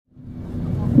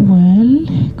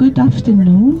Good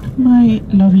afternoon, my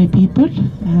lovely people,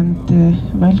 and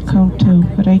welcome to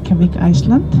Reykjavik,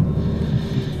 Iceland.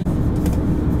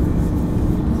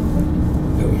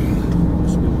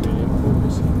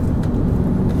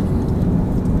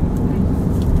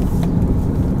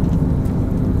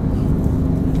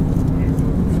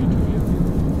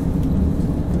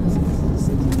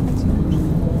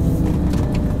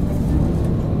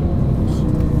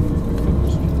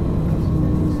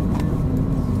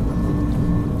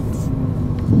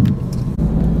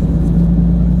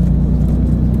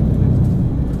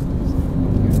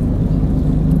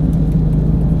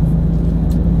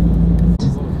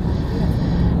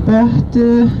 But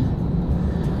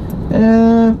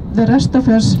the rest of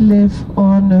us live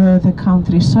on the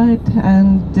countryside,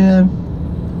 and there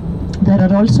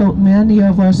are also many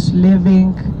of us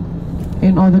living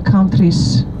in other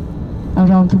countries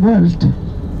around the world.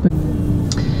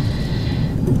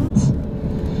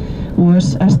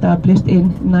 Was established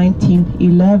in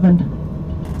 1911,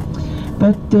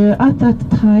 but at that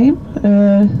time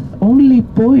only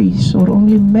boys or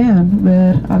only men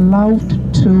were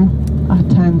allowed to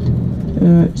attend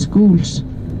schools.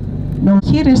 Now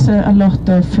here is a lot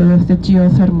of the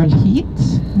geothermal heat,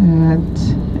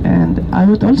 and I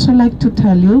would also like to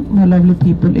tell you, my lovely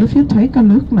people, if you take a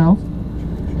look now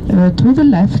to the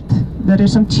left, there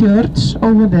is a church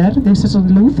over there. This is a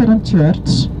Lutheran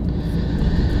church,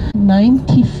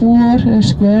 94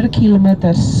 square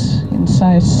kilometers in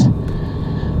size,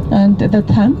 and the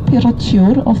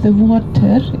temperature of the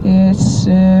water is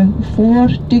 4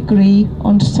 degrees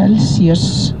on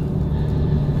Celsius.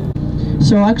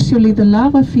 So actually the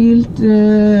lava field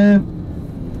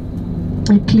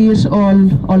clears all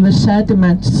the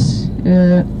sediments,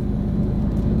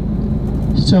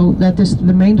 so that is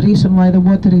the main reason why the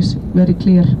water is very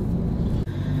clear.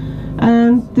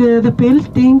 And the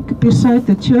building beside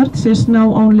the church is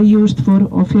now only used for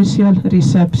official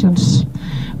receptions.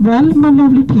 Well, my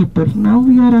lovely people, now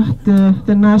we are at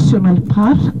the National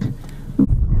Park.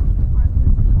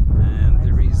 And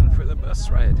the reason for the bus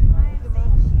ride.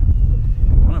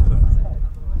 One of them.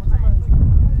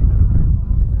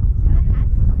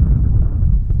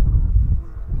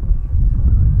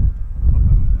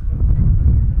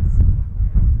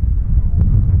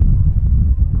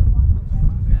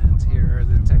 And here are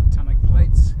the tectonic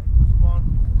plates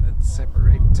that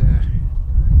separate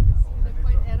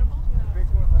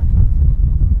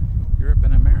Europe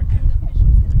and America.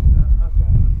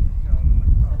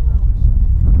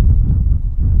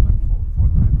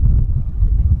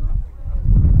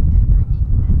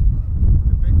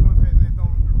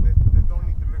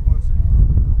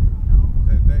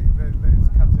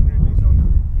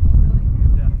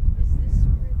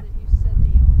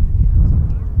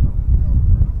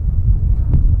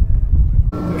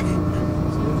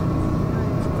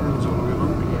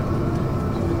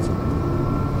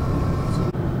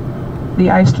 The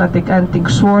Icelandic ending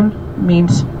son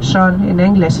means son in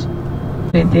English.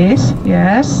 It is,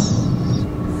 yes.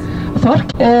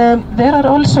 There are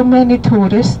also many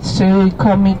tourists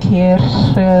coming here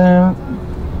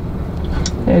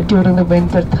during the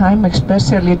winter time,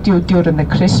 especially during the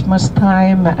Christmas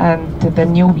time and the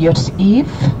New Year's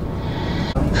Eve.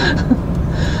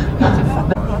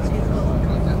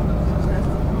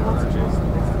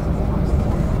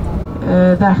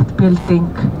 That building,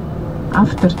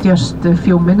 after just a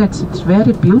few minutes, it's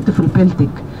very beautiful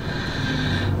building.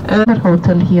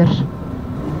 Hotel here,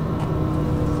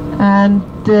 and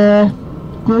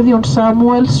Guðjón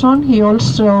Samuelsson, he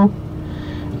also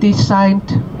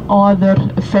designed other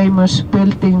famous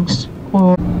buildings.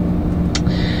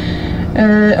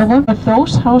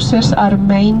 Those houses are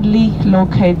mainly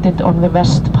located on the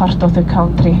west part of the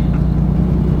country.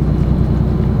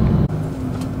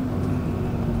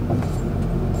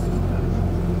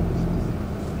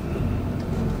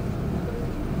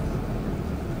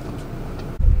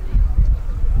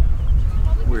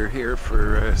 We're here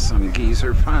for some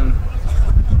geyser fun.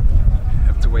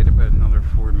 Have to wait about another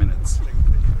 4 minutes.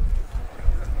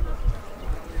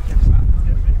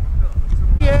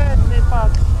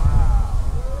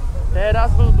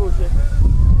 Teraz był duży.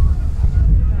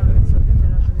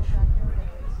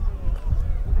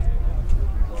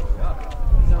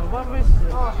 No, bo wyższy.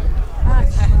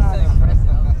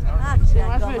 Ty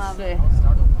masz wyższy.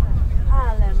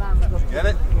 Ale mam go.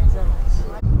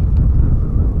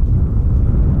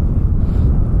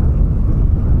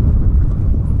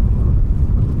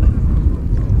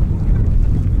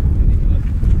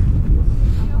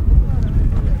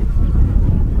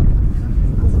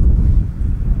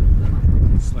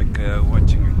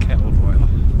 Watching a kettle boil.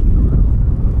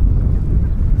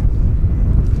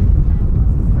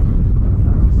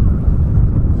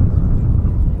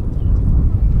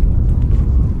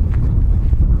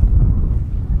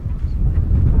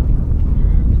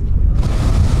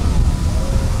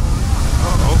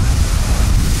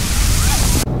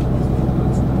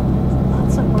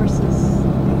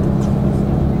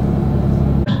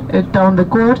 down the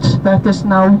gorge that is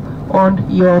now on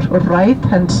your right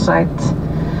hand side.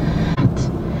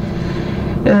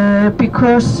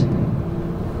 Because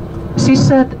she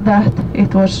said that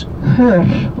it was her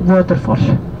waterfall.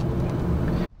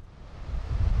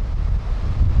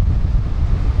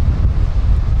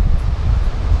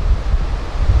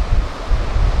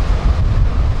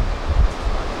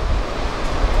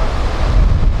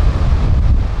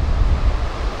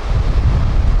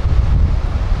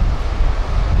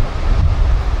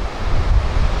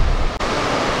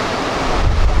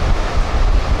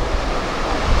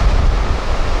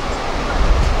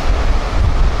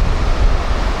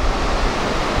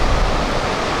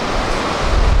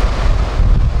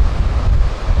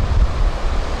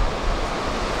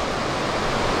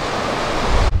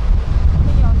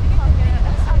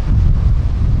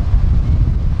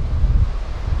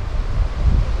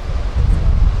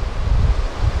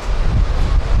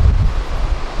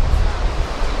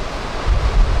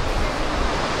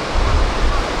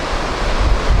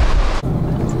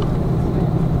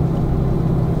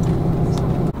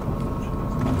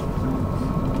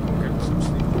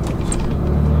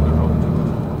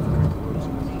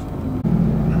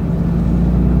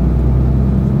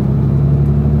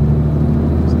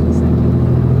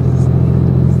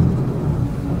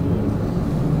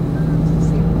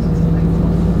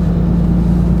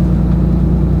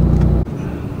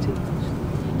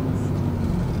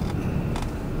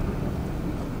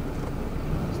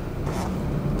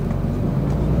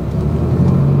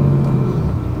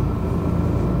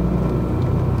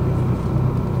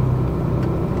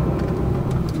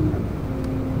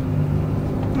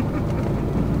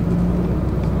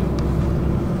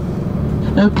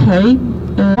 Okay,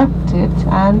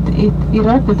 and it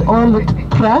erupted all it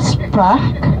pressed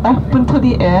back up into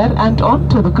the air and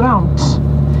onto the ground.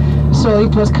 So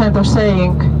it was kind of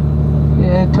saying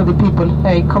to the people,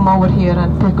 hey, come over here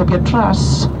and pick up your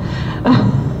trash.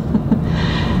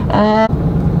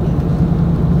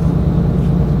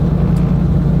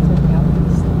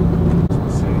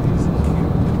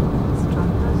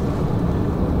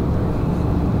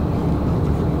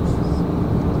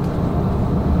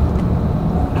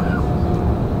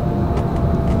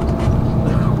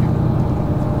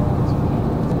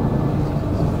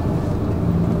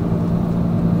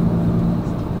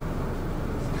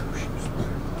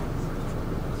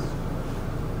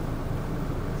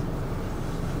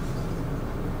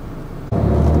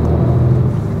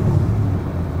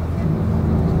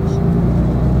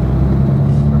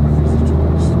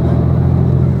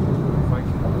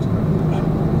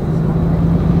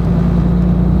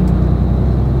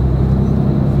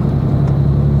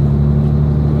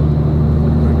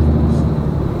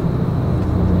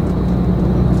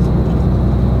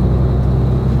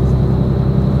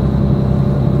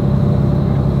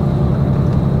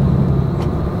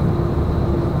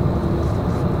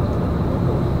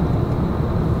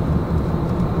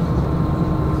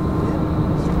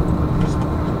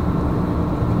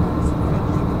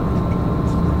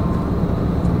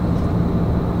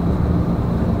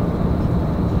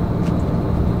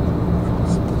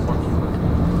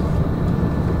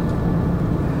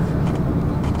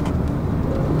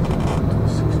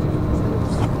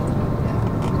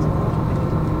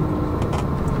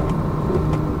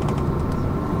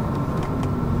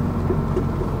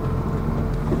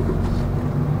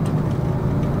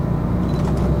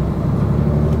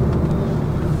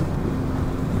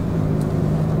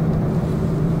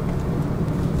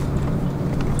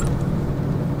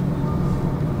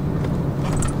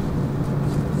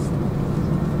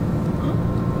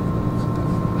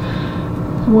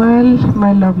 Well,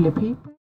 my lovely people.